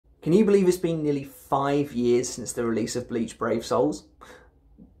Can you believe it's been nearly 5 years since the release of Bleach Brave Souls?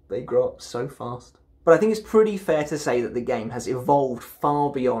 They grow up so fast. But I think it's pretty fair to say that the game has evolved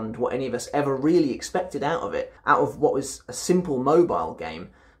far beyond what any of us ever really expected out of it. Out of what was a simple mobile game,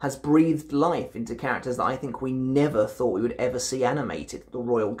 has breathed life into characters that I think we never thought we would ever see animated. The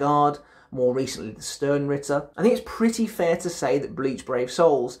Royal Guard, more recently the Sternritter. I think it's pretty fair to say that Bleach Brave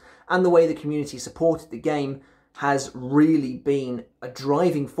Souls, and the way the community supported the game, has really been a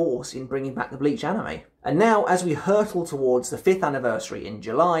driving force in bringing back the Bleach anime. And now, as we hurtle towards the 5th anniversary in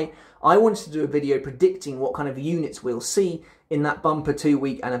July, I wanted to do a video predicting what kind of units we'll see in that bumper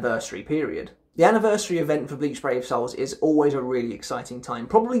 2-week anniversary period. The anniversary event for Bleach Brave Souls is always a really exciting time,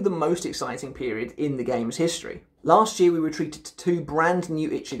 probably the most exciting period in the game's history. Last year we were treated to 2 brand new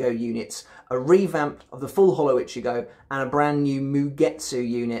Ichigo units, a revamp of the full Holo Ichigo, and a brand new Mugetsu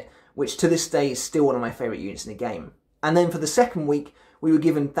unit, which to this day is still one of my favourite units in the game. And then for the second week, we were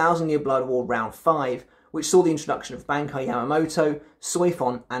given 1000 Year Blood War Round 5, which saw the introduction of Bankai Yamamoto,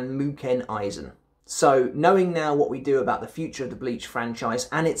 Soifon, and Muken Aizen. So, knowing now what we do about the future of the Bleach franchise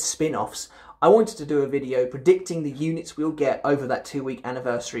and its spin-offs, I wanted to do a video predicting the units we'll get over that 2-week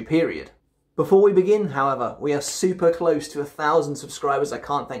anniversary period. Before we begin, however, we are super close to 1000 subscribers. I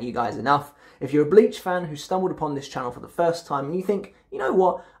can't thank you guys enough. If you're a Bleach fan who stumbled upon this channel for the first time and you think, you know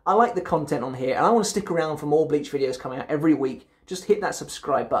what, I like the content on here and I want to stick around for more Bleach videos coming out every week, just hit that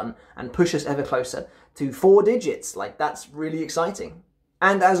subscribe button and push us ever closer to 4 digits. Like, that's really exciting.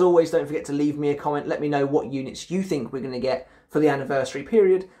 And as always, don't forget to leave me a comment. Let me know what units you think we're going to get for the anniversary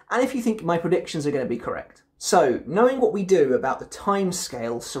period, and if you think my predictions are going to be correct. So, knowing what we do about the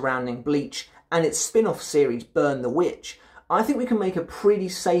timescale surrounding Bleach and its spin-off series Burn the Witch, I think we can make a pretty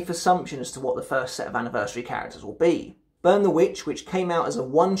safe assumption as to what the first set of anniversary characters will be. Burn the Witch, which came out as a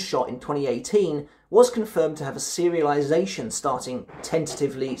one-shot in 2018, was confirmed to have a serialization starting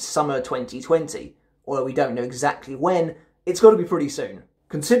tentatively summer 2020. Although we don't know exactly when, it's got to be pretty soon.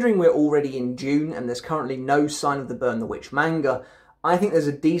 Considering we're already in June and there's currently no sign of the Burn the Witch manga, I think there's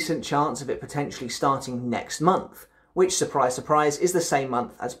a decent chance of it potentially starting next month, which, surprise surprise, is the same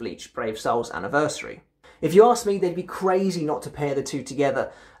month as Bleach Brave Souls' anniversary. If you ask me, they'd be crazy not to pair the two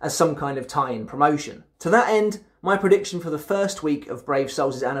together as some kind of tie-in promotion. To that end, my prediction for the first week of Brave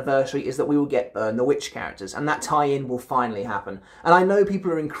Souls' anniversary is that we will get Burn the Witch characters, and that tie-in will finally happen, and I know people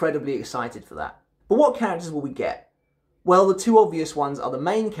are incredibly excited for that. But what characters will we get? Well, the 2 obvious ones are the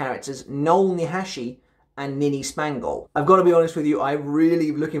main characters, Noel Nihashi and Nini Spangol. I've got to be honest with you, I'm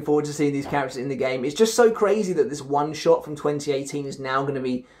really looking forward to seeing these characters in the game. It's just so crazy that this one-shot from 2018 is now going to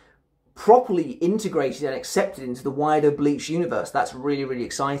be properly integrated and accepted into the wider Bleach universe. That's really, really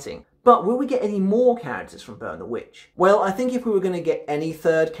exciting. But will we get any more characters from Burn the Witch? Well, I think if we were going to get any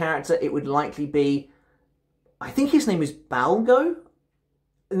third character, it would likely be, I think his name is Balgo?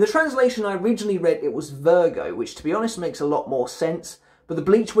 In the translation I originally read, it was Virgo, which to be honest makes a lot more sense, but the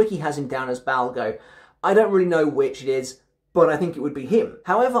Bleach wiki has him down as Balgo. I don't really know which it is, but I think it would be him.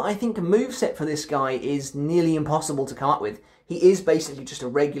 However, I think a moveset for this guy is nearly impossible to come up with. He is basically just a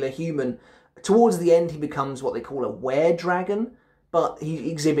regular human. Towards the end, he becomes what they call a were-dragon, but he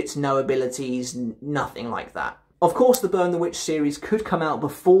exhibits no abilities, nothing like that. Of course, the Burn the Witch series could come out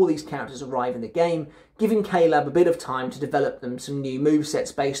before these characters arrive in the game, giving K-Lab a bit of time to develop them some new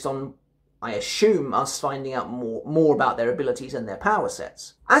movesets based on, I assume, us finding out more about their abilities and their power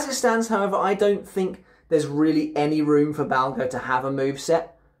sets. As it stands, however, I don't think there's really any room for Balgo to have a moveset.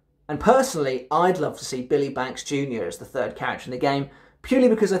 And personally, I'd love to see Billy Banks Jr. as the third character in the game, purely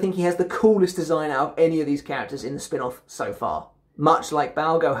because I think he has the coolest design out of any of these characters in the spin-off so far. Much like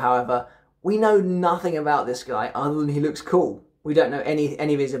Balgo, however, we know nothing about this guy other than he looks cool. We don't know any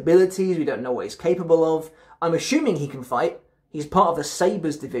of his abilities, we don't know what he's capable of. I'm assuming he can fight. He's part of the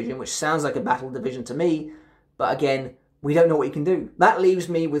Sabres division, which sounds like a battle division to me, but again, we don't know what he can do. That leaves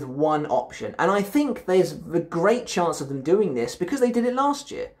me with one option, and I think there's a great chance of them doing this because they did it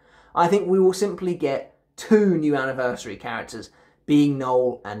last year. I think we will simply get 2 new anniversary characters, being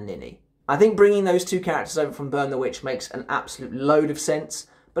Noel and Nini. I think bringing those 2 characters over from Burn the Witch makes an absolute load of sense,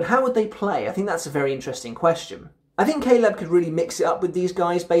 but how would they play? I think that's a very interesting question. I think K-Lab could really mix it up with these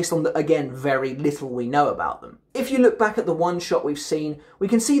guys based on the, again, very little we know about them. If you look back at the one shot we've seen, we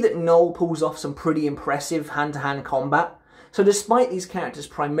can see that Noel pulls off some pretty impressive hand-to-hand combat. So despite these characters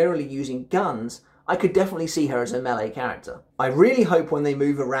primarily using guns, I could definitely see her as a melee character. I really hope when they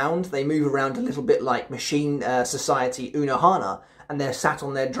move around a little bit like Machine Society Unohana, and they're sat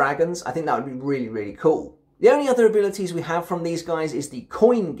on their dragons. I think that would be really, really cool. The only other abilities we have from these guys is the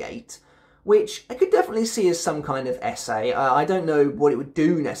Coin Gate, which I could definitely see as some kind of SA. I don't know what it would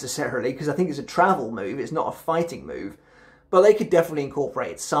do necessarily, because I think it's a travel move, it's not a fighting move. but they could definitely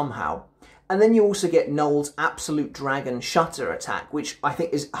incorporate it somehow. And then you also get Noel's Absolute Dragon Shutter attack, which I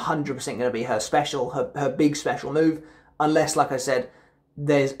think is 100% going to be her special, her big special move, unless, like I said,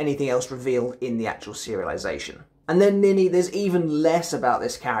 there's anything else revealed in the actual serialization. And then Ninny, there's even less about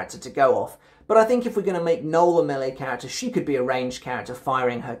this character to go off, but I think if we're going to make Noel a melee character, she could be a ranged character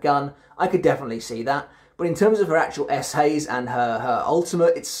firing her gun. I could definitely see that. But in terms of her actual essays and her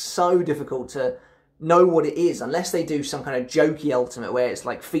ultimate, it's so difficult to know what it is unless they do some kind of jokey ultimate where it's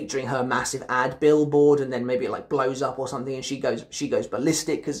like featuring her massive ad billboard and then maybe it like blows up or something and she goes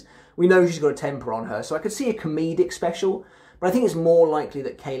ballistic, because we know she's got a temper on her. So I could see a comedic special, but I think it's more likely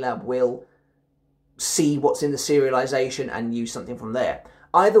that KLab will see what's in the serialization and use something from there.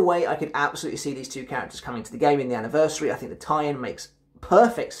 Either way, I could absolutely see these two characters coming to the game in the anniversary. I think the tie-in makes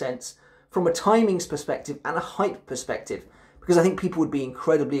perfect sense from a timings perspective and a hype perspective, because I think people would be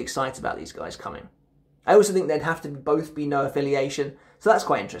incredibly excited about these guys coming. I also think they'd have to both be no affiliation, so that's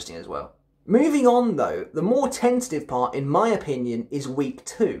quite interesting as well. Moving on though, the more tentative part, in my opinion, is Week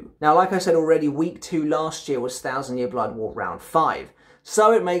 2. Now, like I said already, Week 2 last year was 1000 Year Blood War Round 5,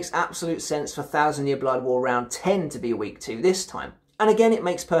 so it makes absolute sense for 1000 Year Blood War Round 10 to be Week 2 this time. And again, it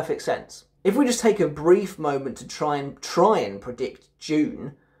makes perfect sense. If we just take a brief moment to try and predict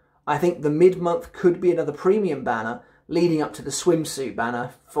June, I think the mid-month could be another premium banner leading up to the swimsuit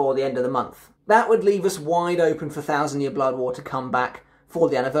banner for the end of the month. That would leave us wide open for 1000 Year Blood War to come back for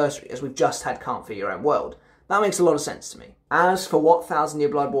the anniversary, as we've just had Can't Fear Your Own World. That makes a lot of sense to me. As for what 1000 Year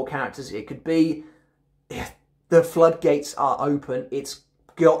Blood War characters it could be, if the floodgates are open, it's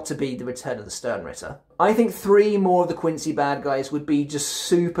got to be the return of the Sternritter. I think 3 more of the Quincy bad guys would be just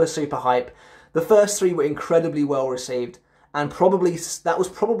super, super hype. The first 3 were incredibly well received, and that was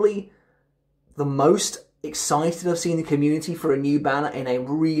probably the most excited I've seen the community for a new banner in a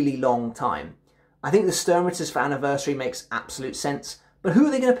really long time. I think the Sternritters for anniversary makes absolute sense, but who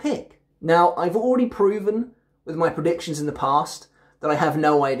are they going to pick? Now, I've already proven with my predictions in the past that I have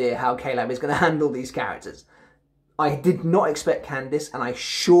no idea how KLab is going to handle these characters. I did not expect Candice, and I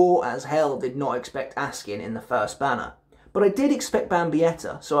sure as hell did not expect Askin in the first banner. But I did expect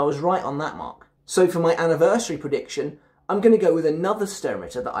Bambietta, so I was right on that mark. So for my anniversary prediction, I'm going to go with another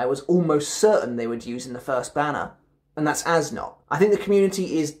Sternritter that I was almost certain they would use in the first banner, and that's Asnot. I think the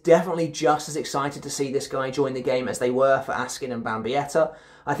community is definitely just as excited to see this guy join the game as they were for Askin and Bambietta.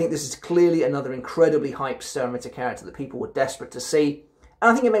 I think this is clearly another incredibly hyped Sternritter character that people were desperate to see, and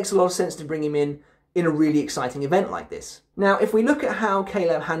I think it makes a lot of sense to bring him in a really exciting event like this. Now, if we look at how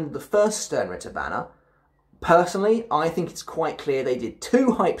KLab handled the first Sternritter banner, personally, I think it's quite clear they did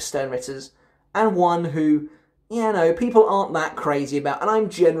 2 hype Sternritters and 1 who, you know, people aren't that crazy about, and I'm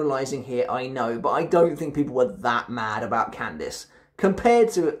generalising here, I know, but I don't think people were that mad about Candice compared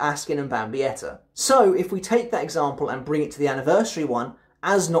to Askin and Bambietta. So, if we take that example and bring it to the anniversary one,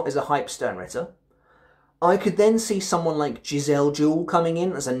 Asnot is a hype Sternritter, I could then see someone like Giselle Jewel coming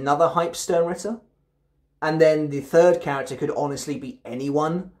in as another hype Sternritter, and then the third character could honestly be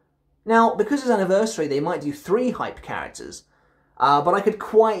anyone. Now, because it's anniversary, they might do 3 hype characters, but I could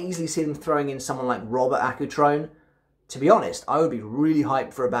quite easily see them throwing in someone like Robert Akutrone. To be honest, I would be really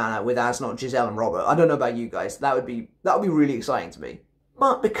hyped for a banner with Asnot, Giselle and Robert. I don't know about you guys, that would be really exciting to me.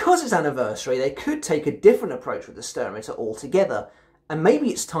 But because it's anniversary, they could take a different approach with the Sternritter altogether, and maybe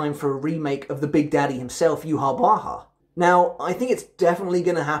it's time for a remake of the Big Daddy himself, Yuha Baha. Now, I think it's definitely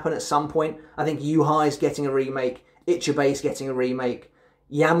going to happen at some point. I think Yuha is getting a remake, Ichibe is getting a remake,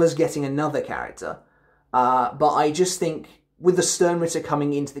 Yama's getting another character. But I just think with the Sternritter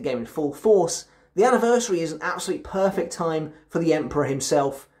coming into the game in full force, the anniversary is an absolutely perfect time for the Emperor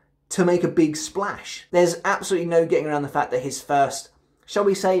himself to make a big splash. There's absolutely no getting around the fact that his first, shall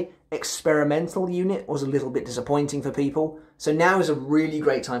we say, experimental unit was a little bit disappointing for people. So now is a really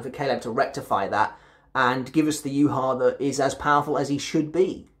great time for KLab to rectify that and give us the Yuha that is as powerful as he should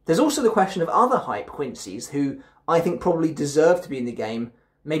be. There's also the question of other hype Quincy's who I think probably deserve to be in the game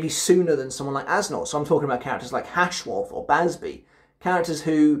maybe sooner than someone like Asnot. So I'm talking about characters like Hashwolf or Basby, characters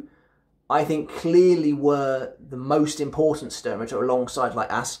who I think clearly were the most important Sternritter alongside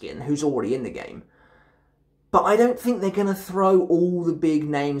like Askin, who's already in the game. But I don't think they're going to throw all the big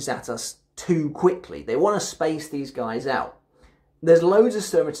names at us too quickly. They want to space these guys out. There's loads of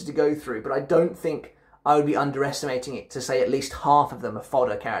Sternritters to go through, but I don't think I would be underestimating it to say at least half of them are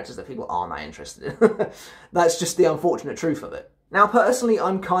fodder characters that people aren't that interested in. That's just the unfortunate truth of it. Now, personally,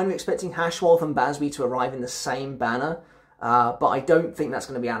 I'm kind of expecting Hashwolf and Basby to arrive in the same banner, but I don't think that's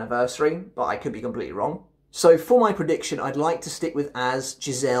going to be anniversary, but I could be completely wrong. So for my prediction, I'd like to stick with Az,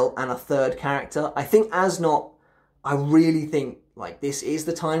 Giselle, and a third character. I think I really think like this is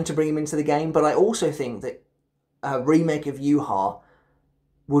the time to bring him into the game, but I also think that a remake of Yuha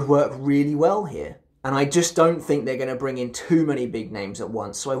would work really well here. And I just don't think they're going to bring in too many big names at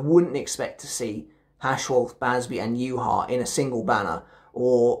once, so I wouldn't expect to see Hashwolf, Basby and Yuha in a single banner,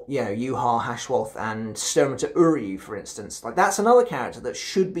 or, you know, Yuha, Hashwolf and Sternritter Uryu, for instance. Like, that's another character that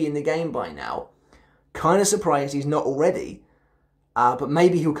should be in the game by now. Kind of surprised he's not already, but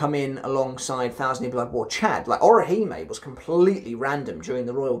maybe he'll come in alongside Thousand Year Blood War Chad. Like, Orihime was completely random during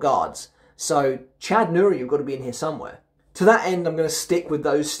the Royal Guards, so Chad and Uryu have got to be in here somewhere. To that end, I'm going to stick with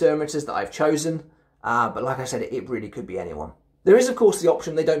those Sternritters that I've chosen. But like I said, it really could be anyone. There is, of course, the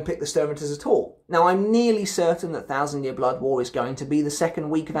option they don't pick the Sternritters at all. Now, I'm nearly certain that Thousand Year Blood War is going to be the second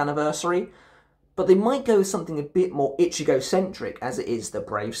week of anniversary, but they might go with something a bit more Ichigo-centric, as it is the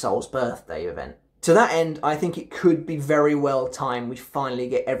Brave Soul's birthday event. To that end, I think it could be very well timed we finally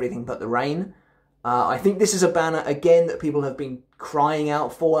get everything but the rain. I think this is a banner, again, that people have been crying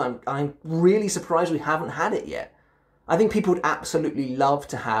out for. I'm really surprised we haven't had it yet. I think people would absolutely love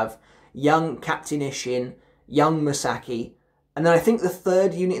to have young Captain Ishin, young Masaki, and then I think the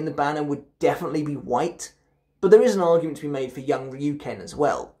third unit in the banner would definitely be white, but there is an argument to be made for young Ryuken as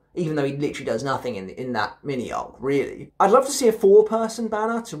well, even though he literally does nothing in that mini-arc, really. I'd love to see a 4-person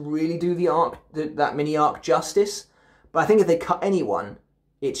banner to really do the arc, that mini-arc justice, but I think if they cut anyone,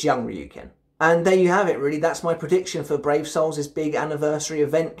 it's young Ryuken. And there you have it, really. That's my prediction for Brave Souls' big anniversary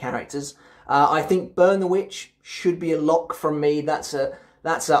event characters. I think Burn the Witch should be a lock from me.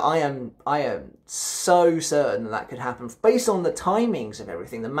 I am so certain that could happen based on the timings of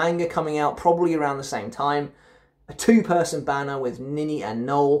everything. The manga coming out probably around the same time. A 2-person banner with Nini and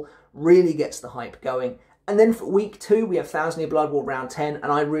Noel really gets the hype going. And then for week 2, we have Thousand Year Blood War round 10,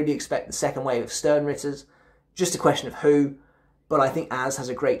 and I really expect the second wave of Sternritters. Just a question of who, but I think Az has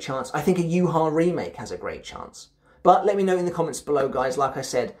a great chance. I think a Yuha remake has a great chance. But let me know in the comments below, guys. Like I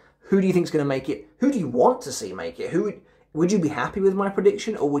said, who do you think is going to make it? Who do you want to see make it? Would you be happy with my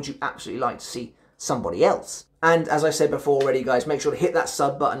prediction, or would you absolutely like to see somebody else? And as I said before already, guys, make sure to hit that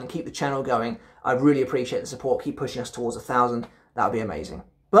sub button and keep the channel going. I'd really appreciate the support. Keep pushing us towards 1,000. That would be amazing.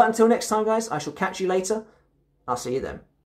 But until next time, guys, I shall catch you later. I'll see you then.